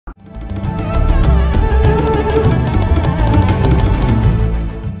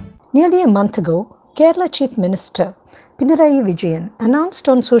Nearly a month ago, Kerala Chief Minister Pinarayi Vijayan announced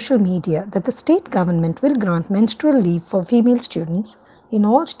on social media that the state government will grant menstrual leave for female students in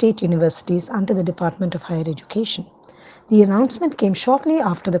all state universities under the Department of Higher Education. The announcement came shortly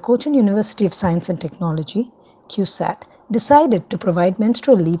after the Cochin University of Science and Technology, CUSAT, decided to provide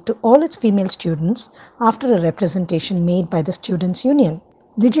menstrual leave to all its female students after a representation made by the Students' Union.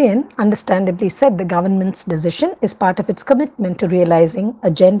 Vijayan understandably said the government's decision is part of its commitment to realizing a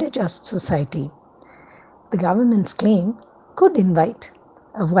gender-just society. The government's claim could invite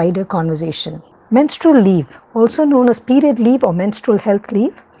a wider conversation. Menstrual leave, also known as period leave or menstrual health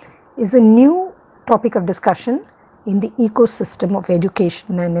leave, is a new topic of discussion in the ecosystem of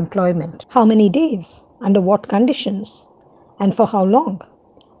education and employment. How many days? Under what conditions? And for how long?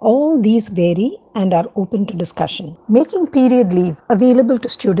 All these vary and are open to discussion. Making period leave available to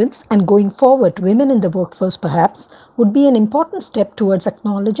students and going forward to women in the workforce perhaps would be an important step towards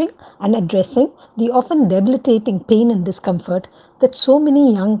acknowledging and addressing the often debilitating pain and discomfort that so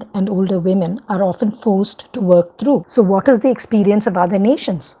many young and older women are often forced to work through. So what is the experience of other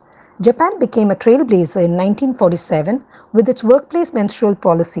nations? Japan became a trailblazer in 1947 with its workplace menstrual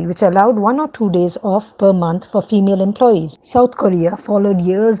policy, which allowed 1 or 2 days off per month for female employees. South Korea followed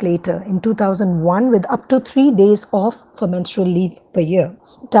years later in 2001 with up to 3 days off for menstrual leave per year.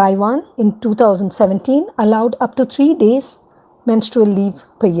 Taiwan in 2017 allowed up to 3 days menstrual leave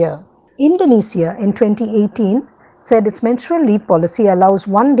per year. Indonesia in 2018 said its menstrual leave policy allows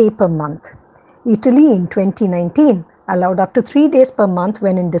 1 day per month. Italy in 2019 allowed up to 3 days per month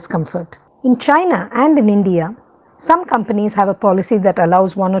when in discomfort. In China and in India, some companies have a policy that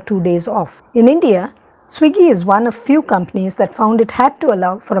allows 1 or 2 days off. In India, Swiggy is one of few companies that found it had to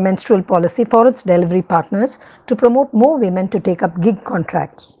allow for a menstrual policy for its delivery partners to promote more women to take up gig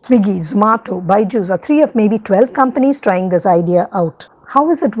contracts. Swiggy, Zomato, Byju's are 3 of maybe 12 companies trying this idea out. How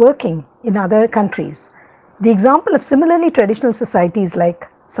is it working in other countries? The example of similarly traditional societies like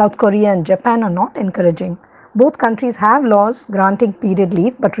South Korea and Japan are not encouraging. Both countries have laws granting period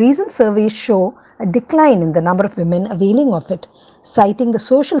leave, but recent surveys show a decline in the number of women availing of it, citing the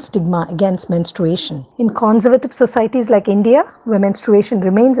social stigma against menstruation. In conservative societies like India, where menstruation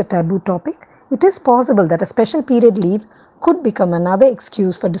remains a taboo topic, it is possible that a special period leave could become another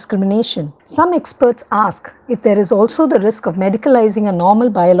excuse for discrimination. Some experts ask if there is also the risk of medicalizing a normal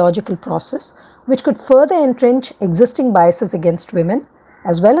biological process, which could further entrench existing biases against women,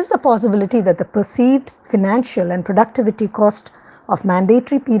 as well as the possibility that the perceived financial and productivity cost of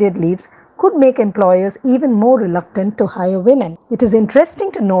mandatory period leaves could make employers even more reluctant to hire women. It is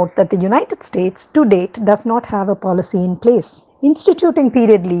interesting to note that the United States to date does not have a policy in place. Instituting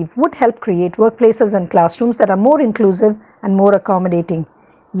period leave would help create workplaces and classrooms that are more inclusive and more accommodating.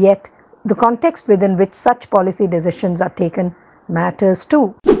 Yet, the context within which such policy decisions are taken matters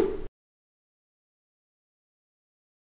too.